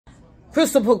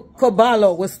Krystal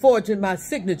Caraballo was forging my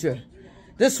signature.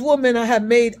 This woman, I have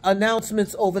made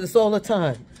announcements over this all the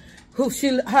time.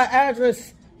 Her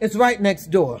address is right next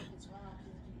door.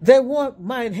 They want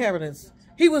my inheritance.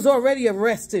 He was already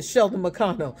arrested, Sheldon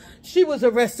Marcano. She was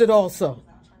arrested also.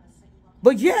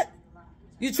 But yet,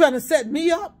 you trying to set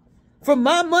me up for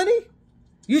my money?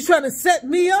 You trying to set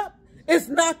me up? It's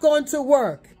not going to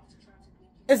work.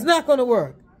 It's not going to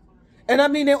work. And I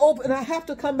mean, they open. I have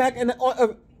to come back and,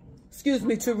 excuse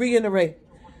me, to reiterate.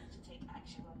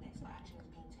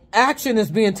 Action is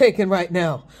being taken right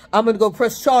now. I'm going to go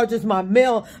press charges. My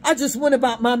mail. I just went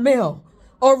about my mail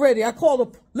already. I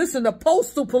called the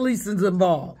postal police is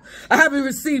involved. I haven't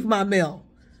received my mail.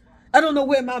 I don't know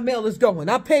where my mail is going.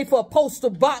 I paid for a postal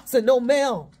box and no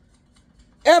mail.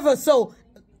 Ever. So,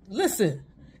 listen,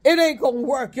 it ain't going to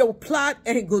work. Your plot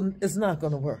ain't good. It's not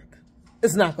going to work.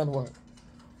 It's not going to work.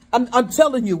 I'm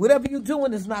telling you, whatever you're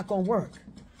doing is not going to work.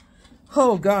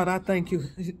 Oh, God, I thank you.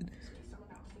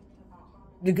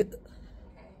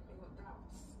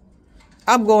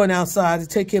 I'm going outside to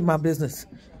take care of my business.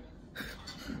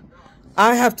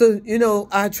 I have to, you know,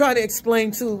 I try to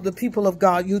explain to the people of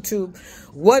God, YouTube,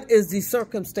 what is the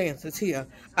circumstances here.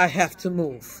 I have to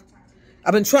move.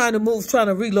 I've been trying to move, trying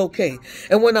to relocate.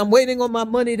 And when I'm waiting on my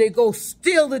money, they go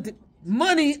steal the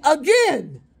money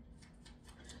again.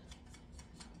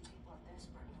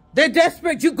 They're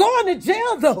desperate. You're going to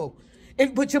jail, though.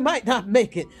 But you might not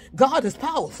make it. God is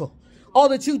powerful. All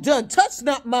that you've done, touch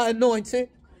not my anointing.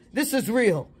 This is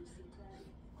real.